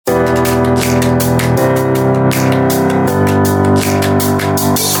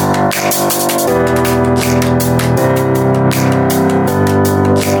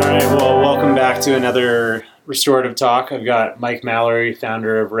another restorative talk. I've got Mike Mallory,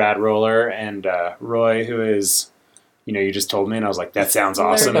 founder of Rad Roller, and Roy, who is, you just told me, and I was like, that sounds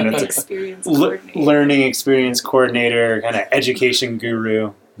awesome. Learning And experience it's coordinator. learning experience coordinator, kind of education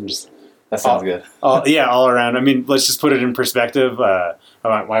guru. That sounds good. All around. I mean, let's just put it in perspective.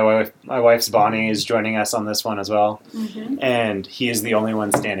 My wife's Bonnie is joining us on this one as well, and he is the only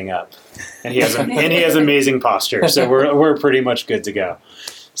one standing up, and he has amazing posture. So we're pretty much good to go.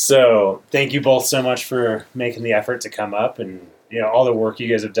 So thank you both so much for making the effort to come up, and all the work you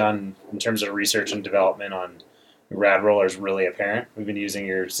guys have done in terms of research and development on Rad Roller is really apparent. We've been using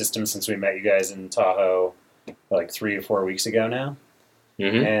your system since we met you guys in Tahoe like 3 or 4 weeks ago now.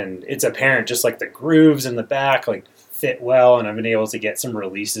 And it's apparent, just like the grooves in the back like fit well, and I've been able to get some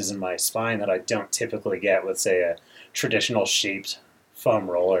releases in my spine that I don't typically get with, say, a traditional shaped foam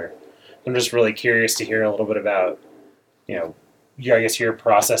roller. I'm just really curious to hear a little bit about, I guess your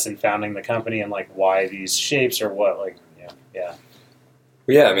process in founding the company and like why these shapes or what, like, yeah.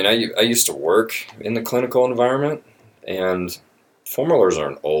 Yeah, I mean, I used to work in the clinical environment, and foam rollers are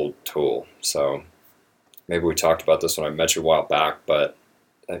an old tool. So maybe we talked about this when I met you a while back, but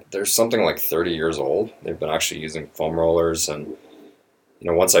there's something like 30 years old. They've been actually using foam rollers, and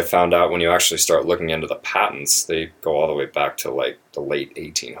once I found out when you actually start looking into the patents, they go all the way back to like the late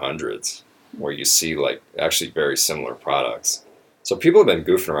 1800s, where you see like actually very similar products. So people have been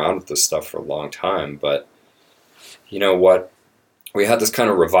goofing around with this stuff for a long time, but what? We had this kind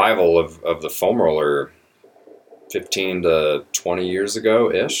of revival of the foam roller 15 to 20 years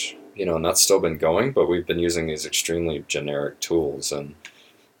ago-ish, and that's still been going, but we've been using these extremely generic tools, and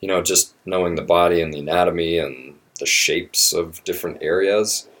just knowing the body and the anatomy and the shapes of different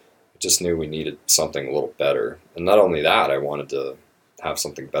areas, I just knew we needed something a little better. And not only that, I wanted to have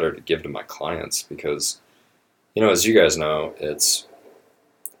something better to give to my clients because, as you guys know, it's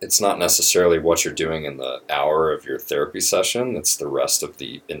not necessarily what you're doing in the hour of your therapy session. It's the rest of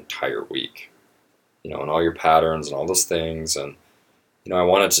the entire week, and all your patterns and all those things. And, I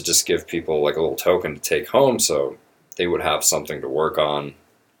wanted to just give people like a little token to take home so they would have something to work on,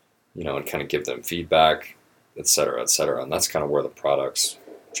 and kind of give them feedback, et cetera, et cetera. And that's kind of where the products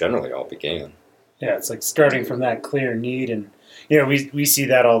generally all began. Yeah, it's like starting from that clear need. And, we see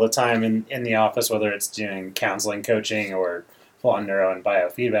that all the time in the office, whether it's doing counseling, coaching, or full-on neuro and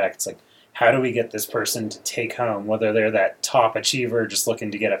biofeedback. It's like, how do we get this person to take home, whether they're that top achiever just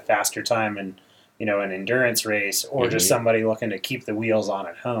looking to get a faster time in, an endurance race, or just somebody looking to keep the wheels on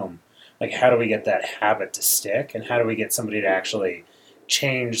at home. Like, how do we get that habit to stick, and how do we get somebody to actually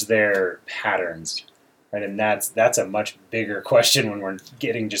change their patterns, right? And that's a much bigger question when we're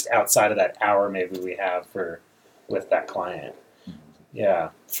getting just outside of that hour maybe we have with that client. Yeah,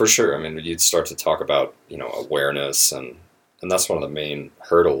 for sure. I mean, you'd start to talk about awareness, and that's one of the main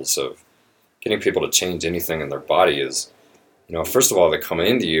hurdles of getting people to change anything in their body is, first of all, they come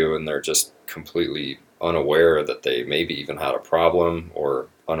into you and they're just completely unaware that they maybe even had a problem, or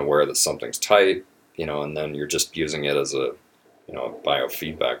unaware that something's tight, and then you're just using it as a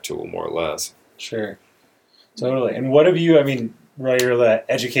biofeedback tool, more or less. Sure. Totally. And what have you, Roy, you're the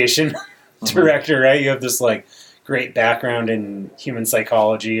education director, right? You have this like great background in human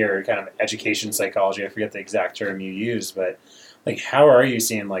psychology or kind of education psychology. I forget the exact term you use, but like, how are you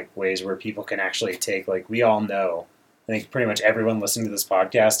seeing like ways where people can actually take, like, we all know, I think pretty much everyone listening to this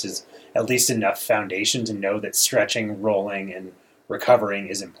podcast is at least enough foundation to know that stretching, rolling, and recovering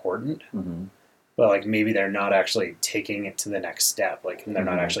is important. But like maybe they're not actually taking it to the next step, like, and they're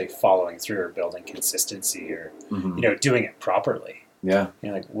not actually following through or building consistency or doing it properly. Yeah.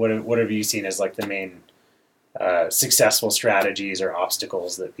 Like what have you seen as like the main successful strategies or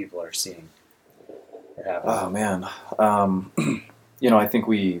obstacles that people are seeing or having? Oh man, I think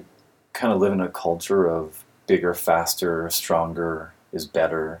we kind of live in a culture of bigger, faster, stronger is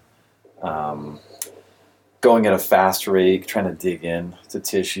better. Going at a fast rate, trying to dig in to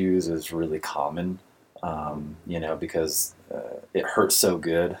tissues is really common, because it hurts so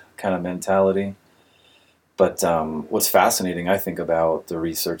good kind of mentality. But what's fascinating, I think, about the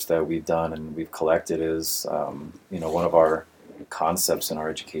research that we've done and we've collected is, one of our concepts in our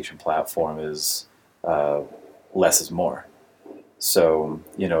education platform is less is more. So,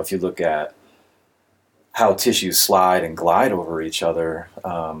 if you look at how tissues slide and glide over each other,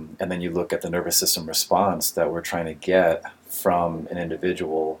 and then you look at the nervous system response that we're trying to get from an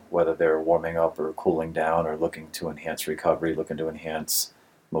individual, whether they're warming up or cooling down or looking to enhance recovery, looking to enhance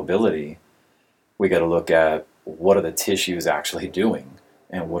mobility, we got to look at what are the tissues actually doing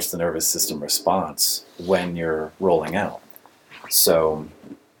and what's the nervous system response when you're rolling out. So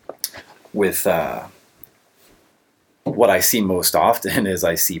with what I see most often is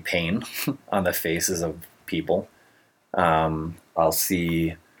I see pain on the faces of people. I'll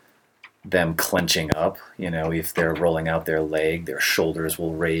see them clenching up, if they're rolling out their leg, their shoulders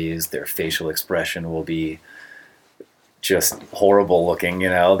will raise, their facial expression will be just horrible looking,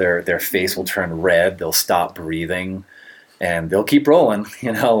 their face will turn red, they'll stop breathing, and they'll keep rolling,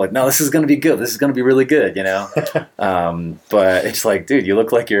 like, no, this is going to be good. This is going to be really good, But it's like, dude, you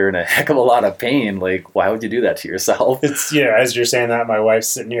look like you're in a heck of a lot of pain. Like, why would you do that to yourself? It's, as you're saying that, my wife's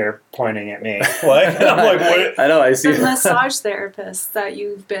sitting here pointing at me. Like, I'm like, what? I know, I see. The massage therapist that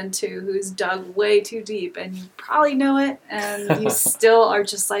you've been to who's dug way too deep, and you probably know it, and you still are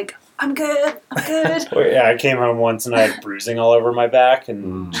just like, I'm good. Well, yeah, I came home once and I had bruising all over my back,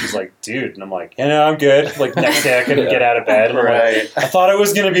 and she's like, dude. And I'm like, I'm good. Like, next day I couldn't get out of bed. And right. Like, I thought it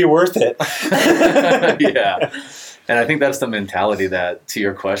was going to be worth it. Yeah. And I think that's the mentality that, to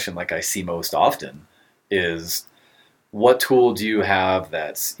your question, like I see most often, is what tool do you have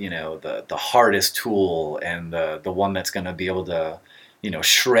that's, the hardest tool and the one that's going to be able to,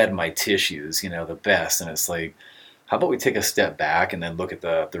 shred my tissues, the best. And it's like, how about we take a step back and then look at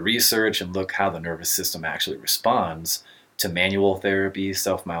the research and look how the nervous system actually responds to manual therapy,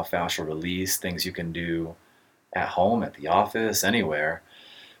 self-myofascial release, things you can do at home, at the office, anywhere.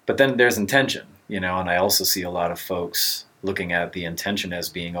 But then there's intention, and I also see a lot of folks looking at the intention as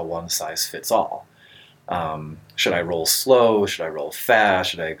being a one-size-fits-all. Should I roll slow? Should I roll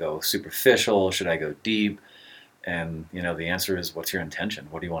fast? Should I go superficial? Should I go deep? And, the answer is, what's your intention?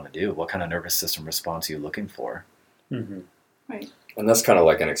 What do you want to do? What kind of nervous system response are you looking for? Mm-hmm. Right. And that's kind of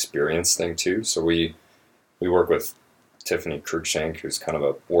like an experience thing too. So we work with Tiffany Cruikshank, who's kind of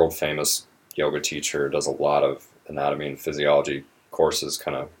a world famous yoga teacher, does a lot of anatomy and physiology courses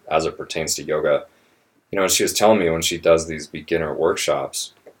kind of as it pertains to yoga. And she was telling me when she does these beginner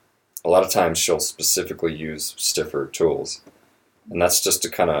workshops, a lot of times she'll specifically use stiffer tools. And that's just to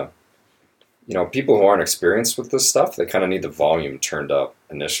kind of, people who aren't experienced with this stuff, they kind of need the volume turned up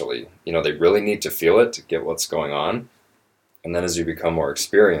initially. They really need to feel it to get what's going on. And then as you become more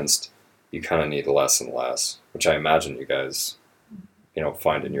experienced, you kind of need less and less, which I imagine you guys,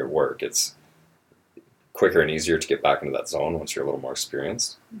 find in your work. It's quicker and easier to get back into that zone once you're a little more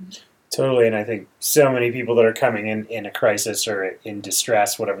experienced. Totally, and I think so many people that are coming in a crisis or in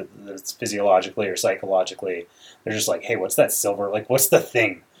distress, whatever it's physiologically or psychologically, they're just like, hey, what's that silver? Like, what's the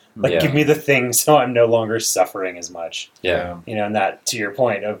thing? Like, give me the thing so I'm no longer suffering as much. Yeah. And that, to your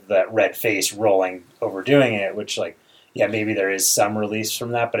point of that red face rolling, overdoing it, which, like, maybe there is some release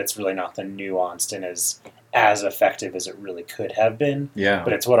from that, but it's really not the nuanced and as effective as it really could have been. Yeah.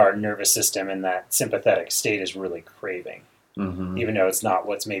 But it's what our nervous system in that sympathetic state is really craving, even though it's not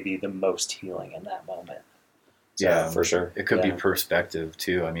what's maybe the most healing in that moment. Yeah, for sure. It could be perspective,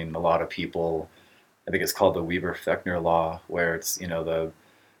 too. I mean, a lot of people, I think it's called the Weber-Fechner law, where it's, the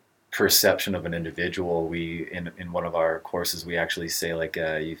perception of an individual. We in one of our courses we actually say, like,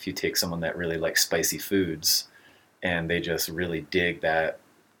 if you take someone that really likes spicy foods and they just really dig that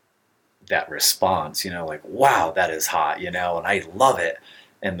response, like, wow, that is hot, and I love it,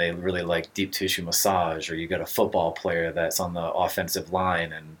 and they really like deep tissue massage. Or you got a football player that's on the offensive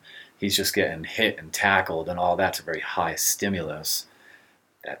line and he's just getting hit and tackled and all that's a very high stimulus.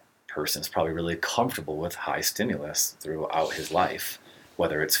 That person's probably really comfortable with high stimulus throughout his life,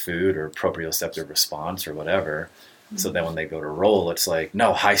 whether it's food or proprioceptive response or whatever. Mm-hmm. So then when they go to roll, it's like,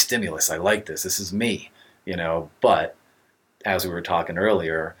 no, high stimulus, I like this is me, but as we were talking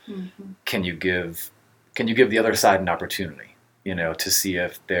earlier, can you give the other side an opportunity, to see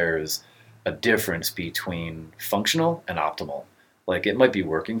if there's a difference between functional and optimal. Like, it might be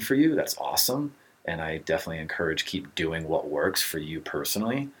working for you, that's awesome, and I definitely encourage keep doing what works for you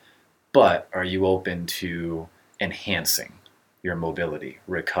personally, but are you open to enhancing your mobility,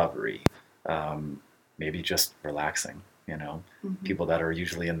 recovery, maybe just relaxing, People that are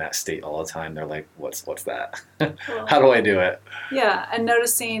usually in that state all the time, they're like, what's that? Well, how do I do it? Yeah, and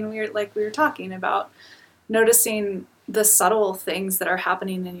noticing, we were talking about, noticing the subtle things that are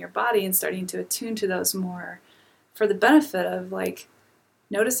happening in your body and starting to attune to those more for the benefit of, like,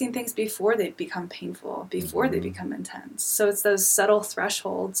 noticing things before they become painful, before they become intense. So it's those subtle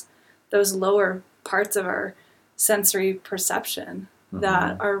thresholds, those lower parts of our sensory perception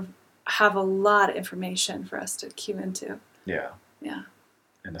that have a lot of information for us to cue into. Yeah. Yeah.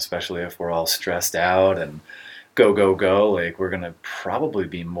 And especially if we're all stressed out and go, like, we're going to probably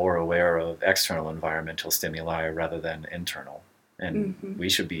be more aware of external environmental stimuli rather than internal. And we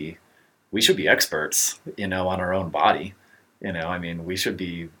should be experts, on our own body. We should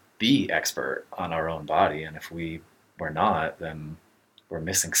be the expert on our own body. And if we're not, then we're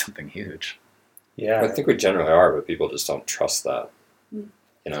missing something huge. Yeah. I think we generally are, but people just don't trust that. Mm.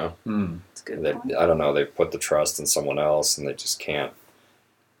 You know, That's a good point. I don't know. They put the trust in someone else, and they just can't.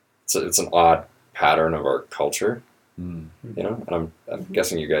 It's an odd pattern of our culture, you know. And I'm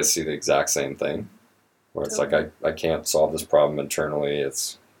guessing you guys see the exact same thing, where it's like I can't solve this problem internally.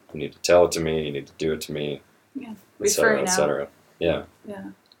 It's you need to tell it to me. You need to do it to me. Yeah, et cetera, referring et cetera. out. Yeah. Yeah.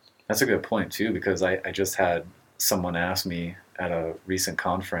 That's a good point too, because I just had someone ask me at a recent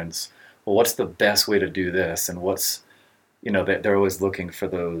conference, well, what's the best way to do this, and what's, you know, they're always looking for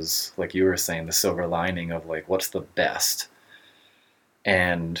those, like you were saying, the silver lining of like, what's the best?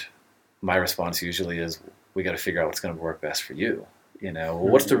 And my response usually is, we got to figure out what's going to work best for you. You know,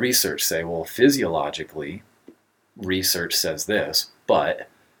 well, what's the research say? Well, physiologically, research says this, but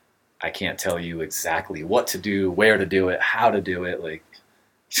I can't tell you exactly what to do, where to do it, how to do it. Like, you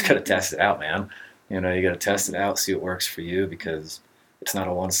just got to test it out, man. You know, you got to test it out, see what works for you, because it's not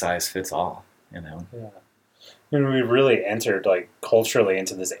a one size fits all, you know? Yeah. And we really entered like culturally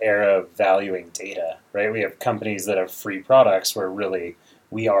into this era of valuing data, right? We have companies that have free products where really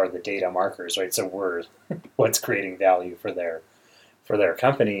we are the data markers, right? So we're what's creating value for their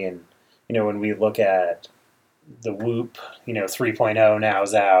company. And, you know, when we look at the Whoop, you know, 3.0 now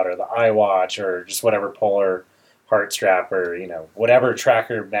is out, or the iWatch, or just whatever Polar heart strap, or, you know, whatever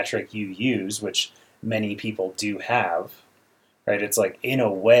tracker metric you use, which many people do have, right? It's like, in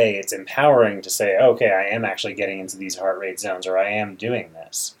a way, it's empowering to say, okay, I am actually getting into these heart rate zones, or I am doing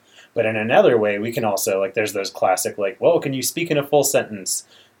this. But in another way, we can also, like, there's those classic, like, well, can you speak in a full sentence?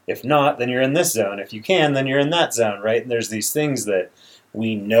 If not, then you're in this zone. If you can, then you're in that zone, right? And there's these things that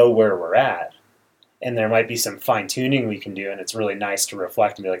we know where we're at. And there might be some fine tuning we can do, and it's really nice to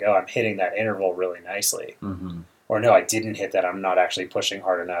reflect and be like, oh, I'm hitting that interval really nicely. Mm-hmm. Or no, I didn't hit that. I'm not actually pushing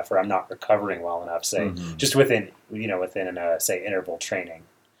hard enough, or I'm not recovering well enough, say, just within say, interval training.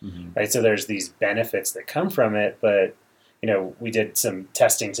 Right? So there's these benefits that come from it, but, you know, we did some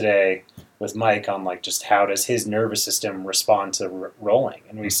testing today with Mike on, like, just how does his nervous system respond to rolling?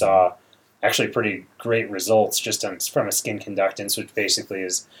 And we saw actually pretty great results just from a skin conductance, which basically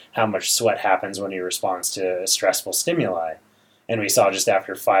is how much sweat happens when he responds to a stressful stimuli. And we saw just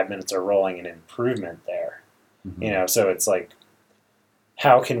after 5 minutes of rolling an improvement there. You know, so it's like,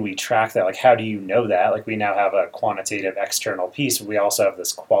 how can we track that? Like, how do you know that? Like, we now have a quantitative external piece, but we also have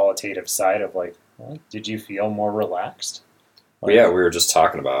this qualitative side of, like, well, did you feel more relaxed? Well, yeah, we were just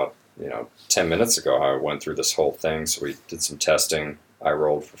talking about, you know, 10 minutes ago how I went through this whole thing. So we did some testing. I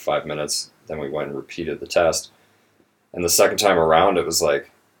rolled for 5 minutes. Then we went and repeated the test. And the second time around, it was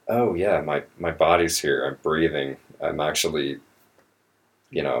like, oh, yeah, my body's here. I'm breathing. I'm actually,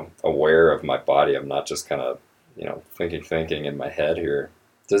 you know, aware of my body. I'm not just kind of, you know, thinking in my head here.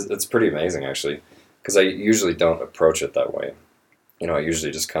 It's pretty amazing, actually, because I usually don't approach it that way. You know, I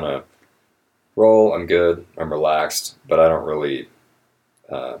usually just kind of roll, I'm good, I'm relaxed, but I don't really,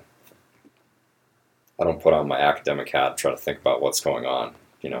 I don't put on my academic hat and try to think about what's going on.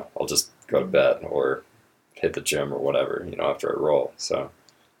 You know, I'll just go to bed or hit the gym or whatever, you know, after I roll. So,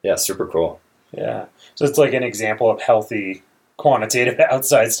 yeah, super cool. Yeah. So it's like an example of healthy quantitative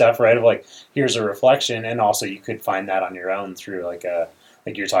outside stuff, right? Of like, here's a reflection, and also you could find that on your own through like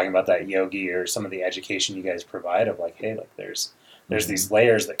you're talking about that yogi or some of the education you guys provide of like, hey, like there's these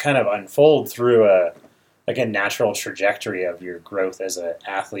layers that kind of unfold through a natural trajectory of your growth as an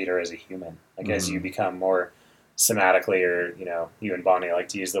athlete or as a human. Like as you become more somatically, or, you know, you and Bonnie like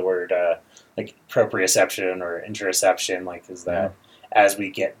to use the word like proprioception or interoception, like is that as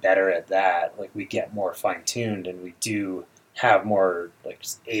we get better at that, like we get more fine-tuned and we do have more like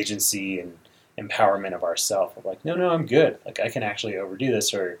agency and empowerment of ourself of like, no, I'm good. Like I can actually overdo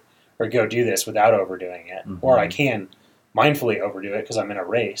this or go do this without overdoing it. Or I can mindfully overdo it because I'm in a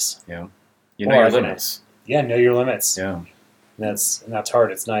race. Yeah. You know your limits. Yeah, know your limits. Yeah. And that's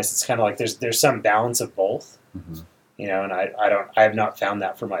hard. It's nice. It's kind of like there's some balance of both. You know, and I have not found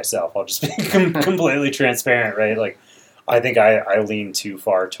that for myself. I'll just be completely transparent, right? Like I think I lean too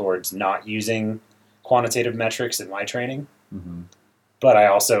far towards not using quantitative metrics in my training. But I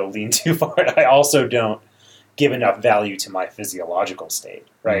also lean too far. I also don't give enough value to my physiological state,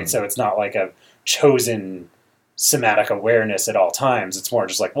 right? So it's not like a chosen somatic awareness at all times. It's more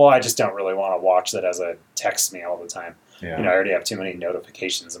just like, well, I just don't really want to watch that as a text me all the time. Yeah. You know, I already have too many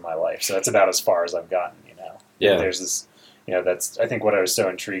notifications in my life. So that's about as far as I've gotten, you know. Yeah. There's this, you know, that's, I think what I was so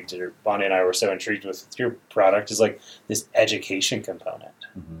intrigued, or Bonnie and I were so intrigued with your product is like this education component.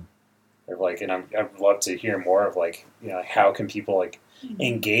 Of like, and I'd love to hear more of like, you know, how can people like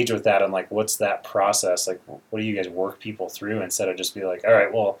engage with that and like, what's that process? Like, what do you guys work people through instead of just be like, all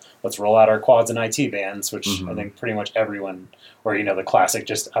right, well, let's roll out our quads and IT bands, which I think pretty much everyone, or, the classic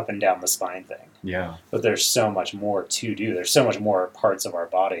just up and down the spine thing. Yeah. But there's so much more to do. There's so much more parts of our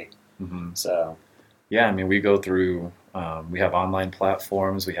body. So. Yeah, I mean, we go through, we have online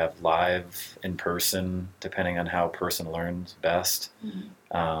platforms, we have live, in person, depending on how a person learns best.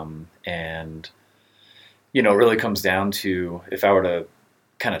 And, it really comes down to, if I were to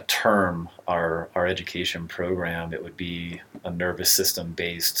kind of term our education program, it would be a nervous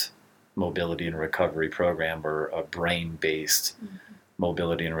system-based mobility and recovery program, or a brain-based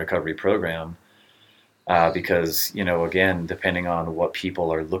mobility and recovery program. Because, again, depending on what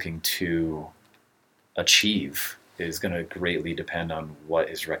people are looking to achieve is going to greatly depend on what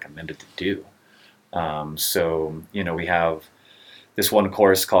is recommended to do. So, we have this one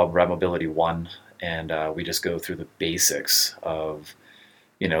course called Rad Mobility 1, and we just go through the basics of,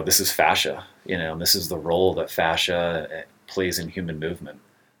 this is fascia, and this is the role that fascia plays in human movement.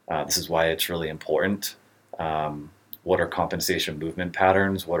 This is why it's really important. What are compensation movement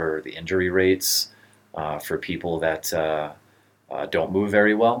patterns? What are the injury rates for people that don't move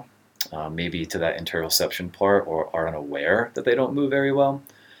very well? Maybe to that interoception part, or are unaware that they don't move very well,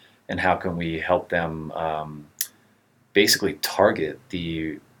 and how can we help them basically target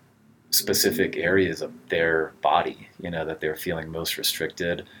the specific areas of their body, that they're feeling most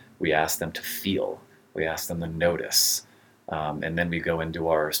restricted. We ask them to feel, we ask them to notice, and then we go into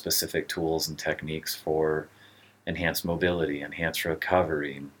our specific tools and techniques for enhanced mobility, enhanced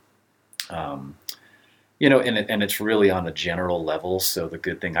recovery. And it's really on a general level. So the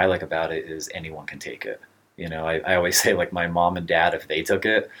good thing I like about it is anyone can take it. I always say, like, my mom and dad, if they took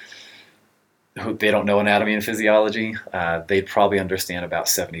it, they don't know anatomy and physiology, they'd probably understand about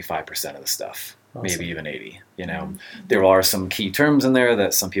 75% of the stuff, maybe even 80. There are some key terms in there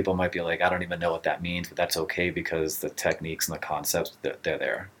that some people might be like, I don't even know what that means, but that's okay, because the techniques and the concepts, they're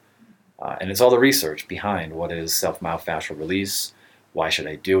there. And it's all the research behind what is self-myofascial release, why should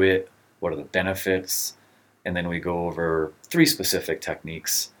I do it, what are the benefits. And then we go over 3 specific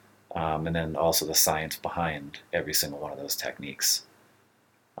techniques, and then also the science behind every single one of those techniques.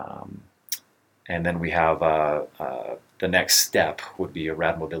 And then we have the next step would be a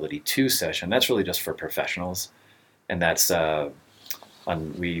Rad Mobility 2 session. That's really just for professionals. And that's,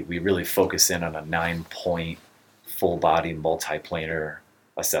 we really focus in on a 9-point full body multiplanar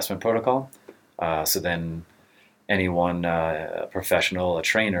assessment protocol. So then anyone, a professional, a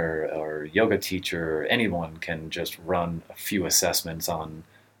trainer, or yoga teacher, anyone can just run a few assessments on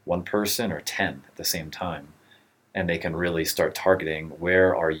one person or 10 at the same time. And they can really start targeting,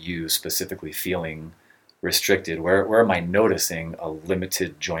 where are you specifically feeling restricted? Where am I noticing a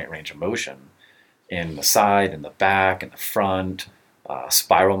limited joint range of motion? In the side, in the back, in the front,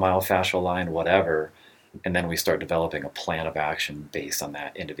 spiral myofascial line, whatever. And then we start developing a plan of action based on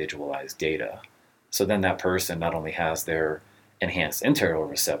that individualized data. So then that person not only has their enhanced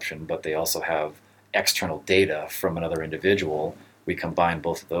interoception, but they also have external data from another individual. We combine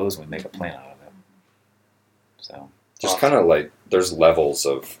both of those and we make a plan out of it. So just kind of like, there's levels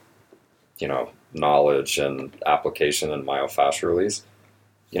of, knowledge and application and myofascial release,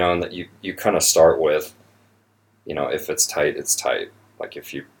 and that you kind of start with, if it's tight, it's tight. Like,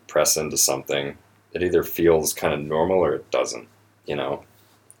 if you press into something, it either feels kind of normal or it doesn't,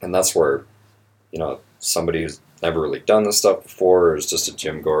 and that's where, somebody who's never really done this stuff before, or is just a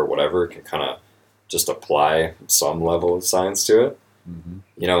gym goer or whatever, can kind of just apply some level of science to it.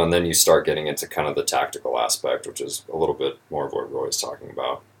 And then you start getting into kind of the tactical aspect, which is a little bit more of what Roy's talking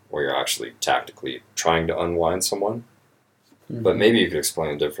about, where you're actually tactically trying to unwind someone. But maybe you could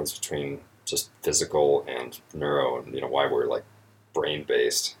explain the difference between just physical and neuro, and why we're like brain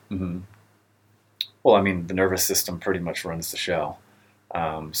based. Well, I mean, the nervous system pretty much runs the show.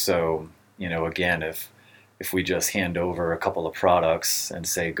 So, again, if we just hand over a couple of products and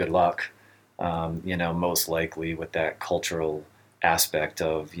say good luck, most likely with that cultural aspect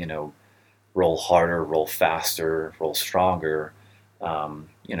of, roll harder, roll faster, roll stronger,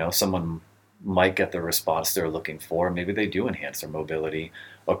 someone might get the response they're looking for. Maybe they do enhance their mobility.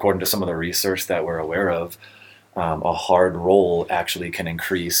 According to some of the research that we're aware of, a hard roll actually can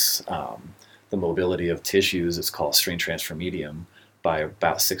increase the mobility of tissues. It's called strain transfer medium by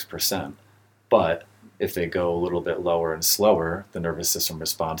about 6%. But if they go a little bit lower and slower, the nervous system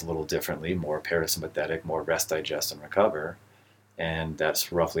responds a little differently, more parasympathetic, more rest, digest, and recover. And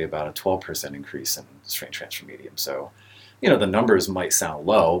that's roughly about a 12% increase in strain transfer medium. So, the numbers might sound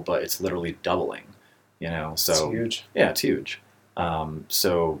low, but it's literally doubling, so. It's huge. Yeah, it's huge.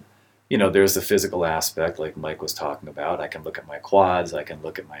 So, there's the physical aspect like Mike was talking about. I can look at my quads, I can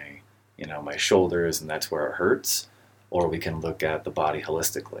look at my, my shoulders, and that's where it hurts. Or we can look at the body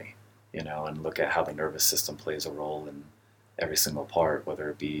holistically, and look at how the nervous system plays a role in every single part, whether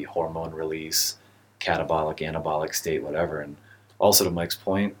it be hormone release, catabolic, anabolic state, whatever. And also to Mike's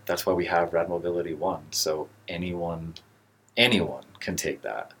point, that's why we have Rad Mobility 1. So anyone can take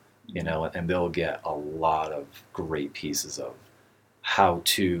that, and they'll get a lot of great pieces of how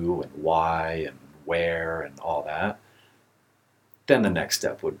to and why and where and all that. Then the next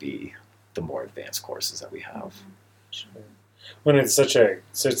step would be the more advanced courses that we have. Sure. When it's such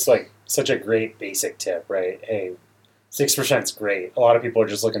a great basic tip, right? Hey, 6% is great. A lot of people are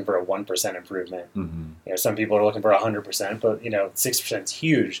just looking for a 1% improvement. Mm-hmm. Some people are looking for 100%, but 6% is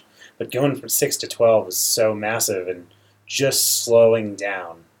huge. But going from 6 to 12 is so massive, and just slowing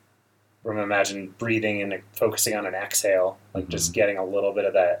down. Imagine breathing and focusing on an exhale, like just getting a little bit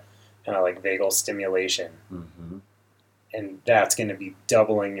of that kind of like vagal stimulation, and that's going to be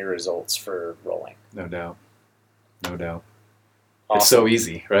doubling your results for rolling. No doubt. Awesome. It's so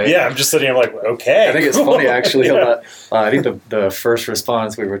easy, right? Yeah, I'm just sitting here like, okay. I think it's funny, actually. I think the first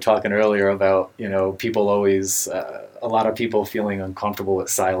response we were talking earlier about, people always, a lot of people feeling uncomfortable with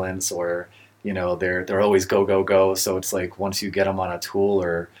silence, or, they're always go, go, go. So it's like once you get them on a tool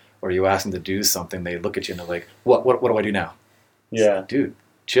or you ask them to do something, they look at you and they're like, what do I do now? Yeah. Like, dude,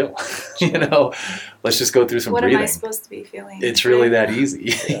 chill. Let's just go through some breathing. What am I supposed to be feeling? It's really that easy.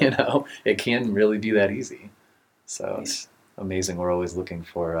 It can really be that easy. So it's amazing. We're always looking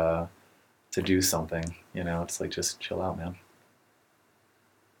for to do something. It's like, just chill out, man.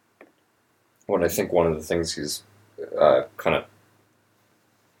 What I think one of the things he's kind of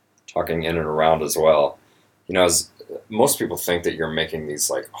talking in and around as well, is most people think that you're making these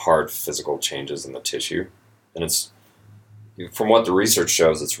like hard physical changes in the tissue, and it's, from what the research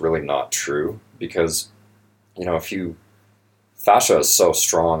shows, it's really not true, because fascia is so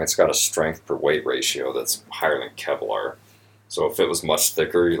strong, it's got a strength per weight ratio that's higher than Kevlar. So if it was much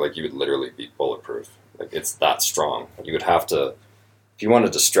thicker, you would literally be bulletproof. Like, it's that strong. You would have to, if you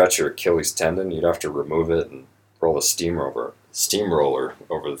wanted to stretch your Achilles tendon, you'd have to remove it and roll a steamroller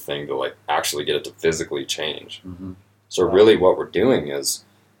over the thing to like actually get it to physically change. So really what we're doing is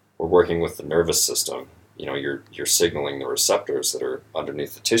we're working with the nervous system. You're signaling the receptors that are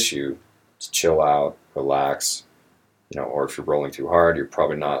underneath the tissue to chill out, relax, or if you're rolling too hard, you're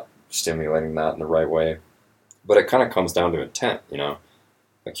probably not stimulating that in the right way. But it kind of comes down to intent,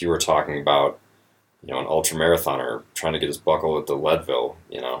 like you were talking about, an ultramarathoner trying to get his buckle at the Leadville,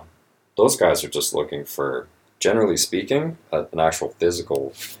 those guys are just looking for, generally speaking, an actual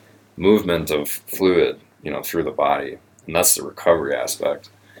physical movement of fluid, through the body. And that's the recovery aspect.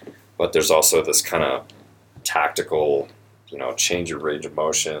 But there's also this kind of tactical, change your range of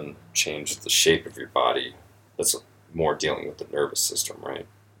motion, change the shape of your body. That's more dealing with the nervous system, right?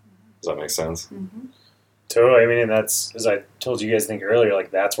 Does that make sense? Mm-hmm. Totally. I mean, and that's, as I told you guys, earlier, like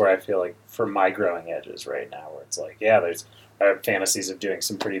that's where I feel like for my growing edges right now, where it's like, I have fantasies of doing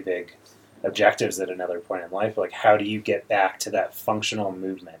some pretty big objectives at another point in life. Like, how do you get back to that functional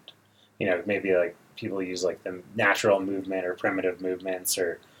movement? Maybe like people use like the natural movement or primitive movements,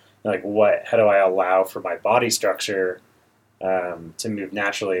 or like how do I allow for my body structure to move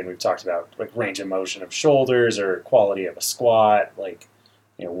naturally? And we've talked about like range of motion of shoulders or quality of a squat, like,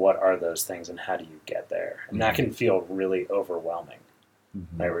 what are those things and how do you get there? And that can feel really overwhelming,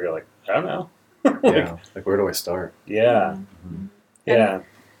 right? Where you're like, I don't know. Like where do I start? Yeah. Yeah.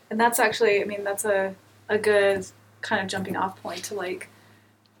 And that's actually, that's a good kind of jumping off point to like,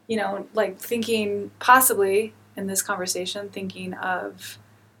 like thinking possibly in this conversation, thinking of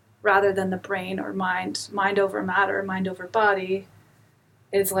rather than the brain or mind over matter, mind over body,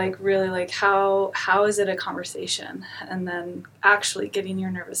 is like really like how is it a conversation, and then actually getting your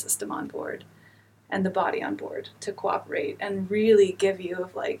nervous system on board and the body on board to cooperate and really give you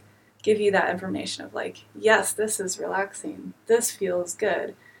that information of like, yes, this is relaxing, this feels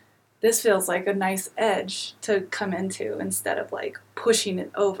good, this feels like a nice edge to come into instead of like pushing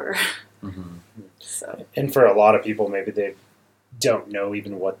it over. So, and for a lot of people, maybe they don't know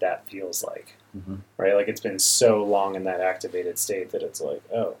even what that feels like. Right? Like, it's been so long in that activated state that it's like,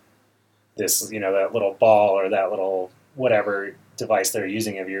 oh, this, that little ball or that little whatever device they're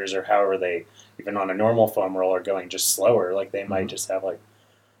using of yours, or however they, even on a normal foam roller, going just slower, like they might just have like,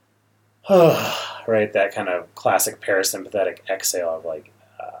 right, that kind of classic parasympathetic exhale of like,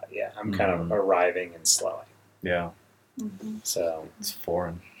 I'm kind of arriving and slowing. Yeah. So it's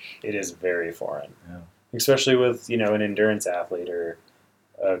foreign. It is very foreign. Yeah. Especially with, an endurance athlete or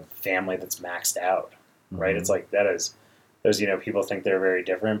a family that's maxed out, right? It's like, that is those, people think they're very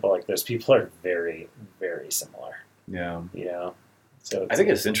different, but like those people are very, very similar. Yeah. So I think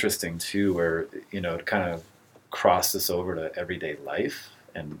it's interesting too, where, to kind of cross this over to everyday life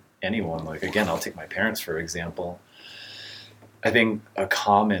and anyone, like, again, I'll take my parents, for example. I think a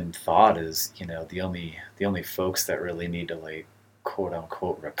common thought is, the only folks that really need to, like, quote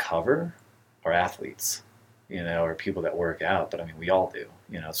unquote recover are athletes, or people that work out. But I mean, we all do.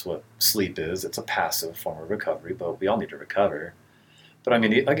 It's what sleep is. It's a passive form of recovery, but we all need to recover. But I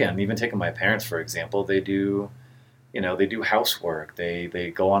mean, again, even taking my parents, for example, they do housework,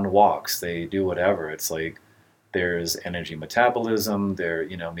 they go on walks, they do whatever. It's like there's energy metabolism,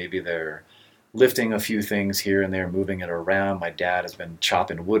 maybe they're lifting a few things here and there, moving it around. My dad has been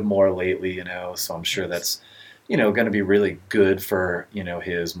chopping wood more lately, so I'm sure that's, going to be really good for,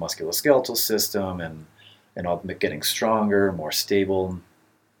 his musculoskeletal system and all getting stronger, more stable.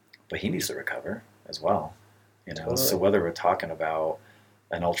 But he needs to recover as well, Totally. So whether we're talking about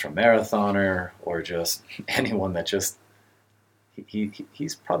an ultra marathoner or just anyone that just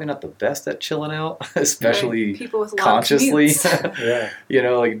he's probably not the best at chilling out, especially people with long consciously. Yeah.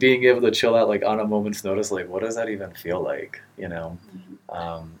 Like being able to chill out like on a moment's notice. Like, what does that even feel like?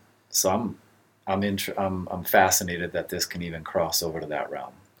 So I'm fascinated that this can even cross over to that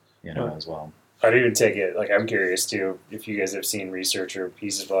realm, as well. I'd even take it, like, I'm curious too if you guys have seen research or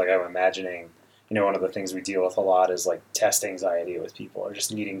pieces, but like I'm imagining, one of the things we deal with a lot is like test anxiety with people, or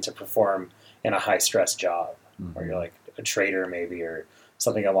just needing to perform in a high stress job, or you're like a trader maybe, or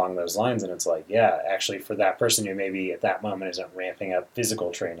something along those lines. And it's like, yeah, actually for that person who maybe at that moment isn't ramping up physical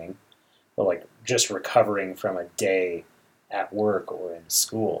training, but like just recovering from a day at work or in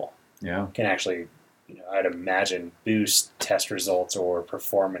school, can actually, I'd imagine boost test results or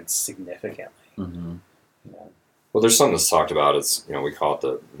performance significantly. Well, there's something that's talked about. It's, we call it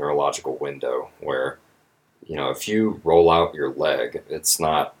the neurological window, where, if you roll out your leg, it's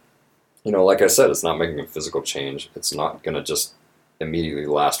not, like I said, it's not making a physical change. It's not going to just immediately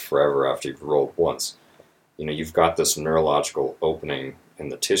last forever after you've rolled once. You've got this neurological opening in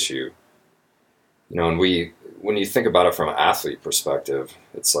the tissue. And when you think about it from an athlete perspective,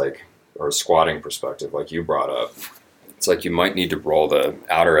 it's like, or a squatting perspective, like you brought up, it's like you might need to roll the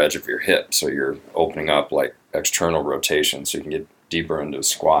outer edge of your hip so you're opening up like external rotation so you can get deeper into a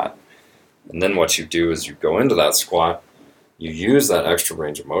squat. And then what you do is you go into that squat, you use that extra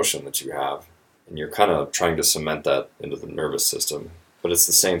range of motion that you have, and you're kind of trying to cement that into the nervous system. But it's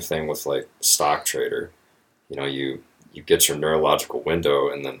the same thing with like stock trader. You get your neurological window,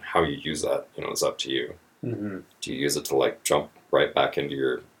 and then how you use that, is up to you. Mm-hmm. Do you use it to like jump right back into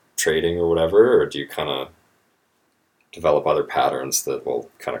your trading or whatever, or do you kind of develop other patterns that will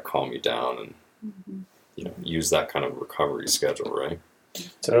kind of calm you down and use that kind of recovery schedule, right?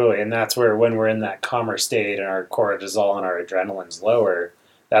 Totally. And that's where, when we're in that calmer state and our cortisol and our adrenaline's lower,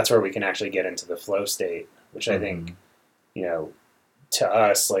 that's where we can actually get into the flow state, which I think, to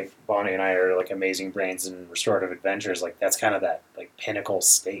us, like Bonnie and I are like amazing brains and restorative adventures. Like that's kind of that like pinnacle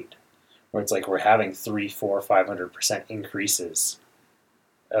state where it's like we're having 300, 400, 500% increases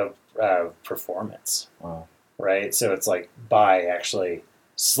of performance. Wow. Right? So it's like by actually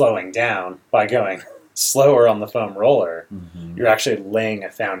slowing down, by going slower on the foam roller, you're actually laying a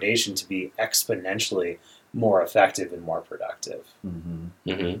foundation to be exponentially more effective and more productive.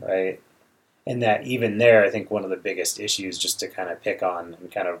 Right? And that even there, I think one of the biggest issues, just to kind of pick on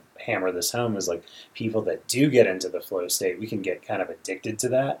and kind of hammer this home, is like people that do get into the flow state, we can get kind of addicted to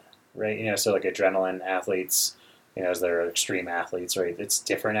that, right? So like adrenaline athletes, as they're extreme athletes, right? It's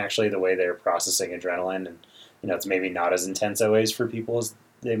different actually the way they're processing adrenaline, and it's maybe not as intense always for people as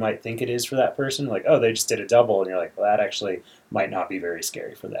they might think it is for that person. Like, oh, they just did a double, and you're like, well, that actually might not be very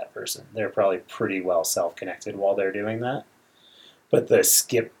scary for that person. They're probably pretty well self-connected while they're doing that. But the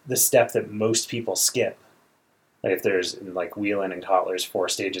step that most people skip, like if there's like Whelan and Kotler's 4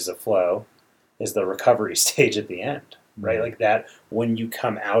 stages of flow, is the recovery stage at the end, right? Like that, when you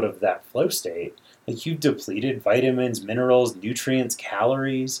come out of that flow state, like you've depleted vitamins, minerals, nutrients,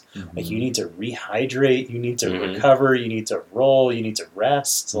 calories. Like you need to rehydrate, you need to recover, you need to roll, you need to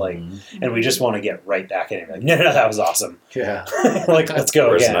rest. Like, and we just want to get right back in it. Like, no, that was awesome. Yeah. Like, let's go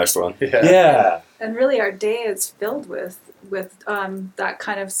Where's again. the next one? Yeah. And really, our day is filled with that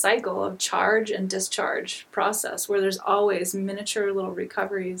kind of cycle of charge and discharge process, where there's always miniature little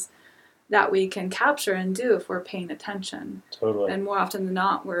recoveries that we can capture and do if we're paying attention. Totally. And more often than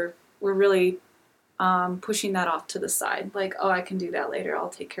not, we're really pushing that off to the side, like, oh, I can do that later. I'll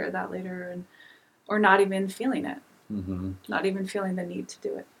take care of that later, or not even feeling it, not even feeling the need to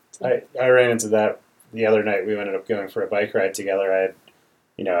do it. So. I ran into that the other night. We ended up going for a bike ride together.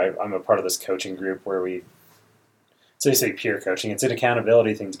 I'm a part of this coaching group where we so you say peer coaching, it's an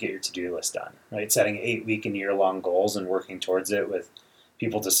accountability thing to get your to-do list done, right? Setting 8-week and year-long goals and working towards it with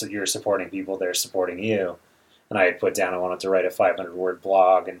people you're supporting people, they're supporting you. And I had put down I wanted to write a 500-word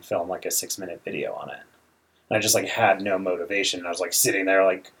blog and film like a 6-minute video on it. And I just like had no motivation. I was like sitting there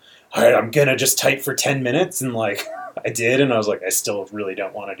like, all right, I'm going to just type for 10 minutes. And like I did. And I was like, I still really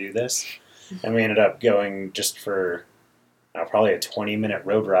don't want to do this. And we ended up going just for probably a 20-minute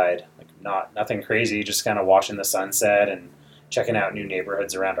road ride, like nothing crazy, just kind of watching the sunset and checking out new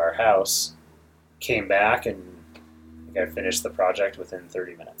neighborhoods around our house. Came back and I think I finished the project within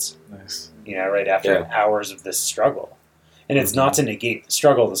 30 minutes. Nice. Right after hours of this struggle. And it's not to negate the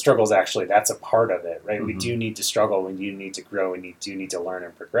struggle. The struggle is actually, that's a part of it, right? We do need to struggle. We do need to grow. We do need to learn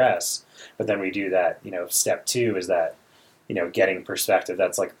and progress. But then we do that, step 2 is that, getting perspective.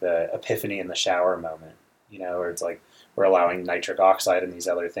 That's like the epiphany in the shower moment, where it's like, we're allowing nitric oxide and these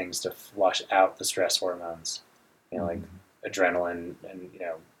other things to flush out the stress hormones, like adrenaline and,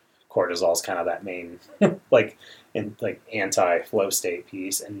 cortisol is kind of that main, like anti-flow state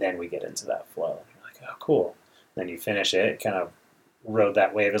piece. And then we get into that flow. You're like, oh, cool. Then you finish it, kind of rode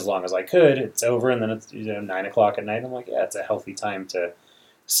that wave as long as I could. It's over. And then it's 9 o'clock at night. I'm like, yeah, it's a healthy time to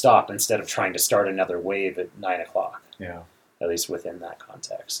stop instead of trying to start another wave at 9 o'clock. Yeah. At least within that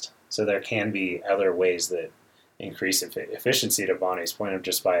context. So there can be other ways that increase efficiency, to Bonnie's point, of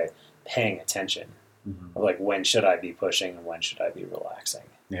just by paying attention. Of like, when should I be pushing and when should I be relaxing?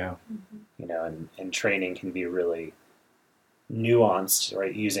 Yeah. And training can be really nuanced,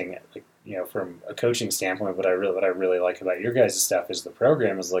 right? Using it, like, from a coaching standpoint, what I really like about your guys' stuff is the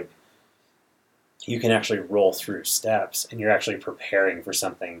program is like, you can actually roll through steps and you're actually preparing for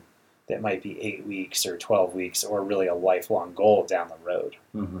something that might be 8 weeks or 12 weeks or really a lifelong goal down the road.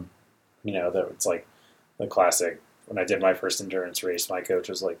 That it's like the classic, when I did my first endurance race, my coach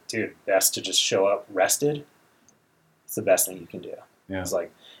was like, dude, best to just show up rested. It's the best thing you can do. Yeah. It's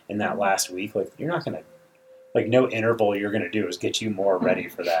like, in that last week, like, you're not going to, like, no interval you're going to do is get you more ready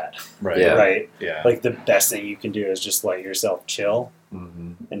for that. Right. Yeah. Right? Yeah. Like, the best thing you can do is just let yourself chill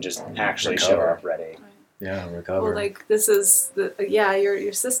and just actually show up ready. Yeah, recover. Well, like, this is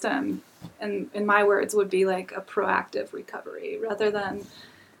your system, and in my words, would be like a proactive recovery rather than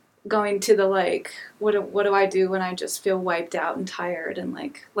going to the like, what do I do when I just feel wiped out and tired and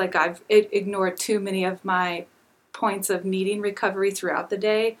like I've ignored too many of my points of needing recovery throughout the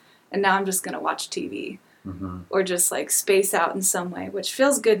day, and now I'm just going to watch TV or just like space out in some way, which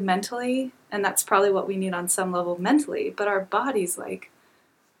feels good mentally, and that's probably what we need on some level mentally, but our body's like,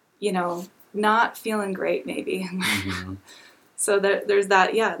 not feeling great maybe. So there's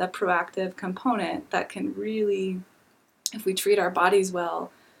that, that proactive component that can really, if we treat our bodies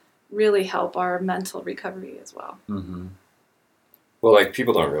well, really help our mental recovery as well. Well, like,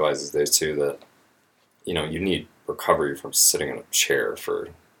 people don't realize these days too that, you need recovery from sitting in a chair for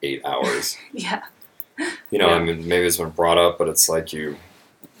 8 hours. Yeah. I mean, maybe it's been brought up, but it's like you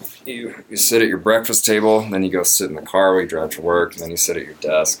sit at your breakfast table, and then you go sit in the car while you drive to work, and then you sit at your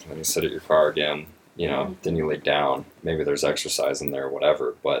desk, and then you sit at your car again, then you lay down. Maybe there's exercise in there,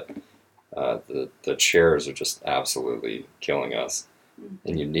 whatever, but the chairs are just absolutely killing us.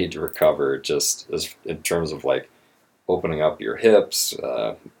 And you need to recover just as in terms of like opening up your hips,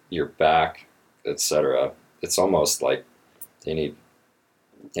 your back, etc. It's almost like they need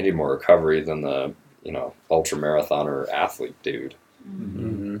more recovery than the ultra marathoner athlete dude.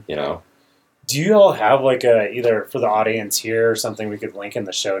 Do you all have like either for the audience here or something we could link in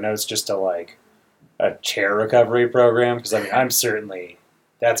the show notes, just to like a chair recovery program? Because I mean, I'm certainly,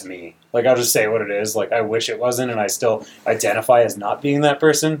 that's me. Like, I'll just say what it is. Like, I wish it wasn't, and I still identify as not being that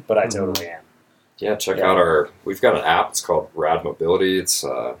person, but I totally am. Yeah, check out we've got an app. It's called Rad Mobility. It's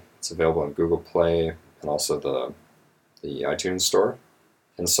available on Google Play and also the iTunes store.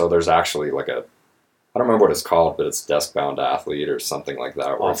 And so there's actually like I don't remember what it's called, but it's desk-bound athlete or something like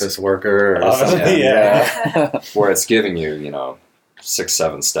that. Office worker or something. Yeah. Where it's giving you,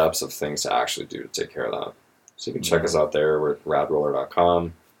 6-7 steps of things to actually do to take care of that. So you can check us out there. We're at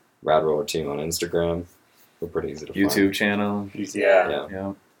radroller.com, Radroller Team on Instagram. We're pretty easy to find. YouTube channel.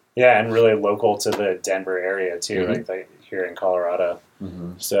 Yeah, and really local to the Denver area too, like here in Colorado.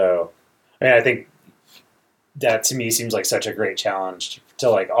 So, I mean, I think that to me seems like such a great challenge to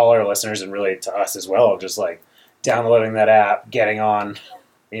like all our listeners and really to us as well, of just like downloading that app, getting on,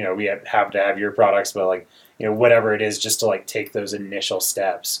 we have to have your products, but like, whatever it is, just to like take those initial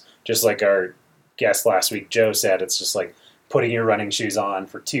steps. Just like our guest last week, Joe said, it's just like putting your running shoes on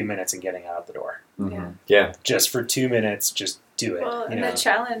for 2 minutes and getting out the door. Yeah. Just for 2 minutes, just do it. Well, and the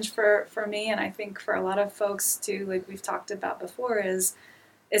challenge for me, and I think for a lot of folks too, like we've talked about before, is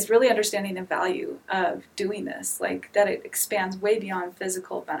is really understanding the value of doing this, like that it expands way beyond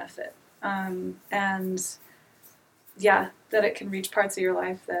physical benefit. And yeah, that it can reach parts of your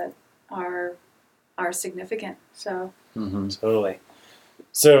life that are significant. So Totally.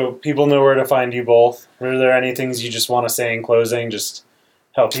 So people know where to find you both. Are there any things you just want to say in closing? Just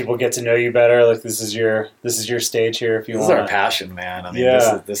help people get to know you better. Like this is your stage here. If you want. This is our passion, man. I mean,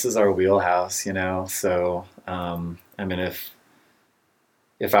 this is our wheelhouse, you know. So, I mean,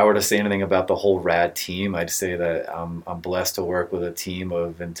 if I were to say anything about the whole RAD team, I'd say that I'm blessed to work with a team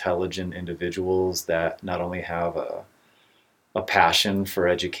of intelligent individuals that not only have a passion for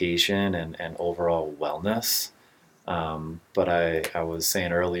education and overall wellness, but I was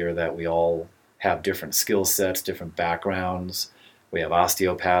saying earlier that we all have different skill sets, different backgrounds. We have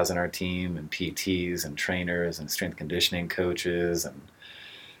osteopaths in our team and PTs and trainers and strength conditioning coaches, and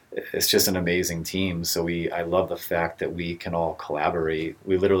it's just an amazing team. So I love the fact that we can all collaborate.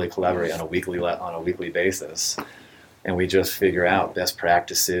 We literally collaborate on a weekly basis, and we just figure out best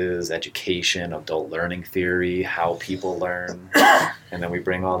practices, education, adult learning theory, how people learn, and then we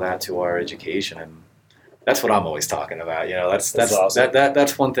bring all that to our education. And that's what I'm always talking about. You know, that's awesome.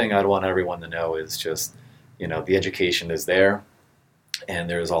 That's one thing I'd want everyone to know is just, you know, the education is there, and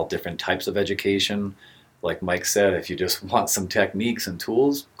there's all different types of education. Like Mike said, if you just want some techniques and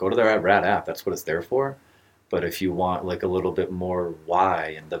tools, go to the RAD app. That's what it's there for. But if you want like a little bit more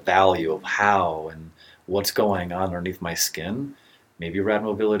why and the value of how and what's going on underneath my skin, maybe RAD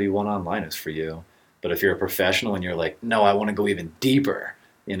Mobility 1 online is for you. But if you're a professional and you're like, no, I want to go even deeper,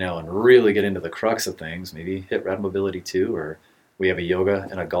 you know, and really get into the crux of things, maybe hit RAD Mobility 2, or we have a yoga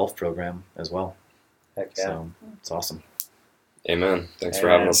and a golf program as well. Heck yeah. So it's awesome. Amen. Thanks for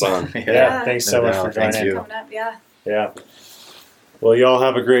having us on. Yeah, thanks so much for joining. Thank you. coming up, yeah. Yeah. Well, y'all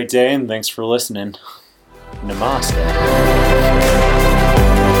have a great day, and thanks for listening. Namaste.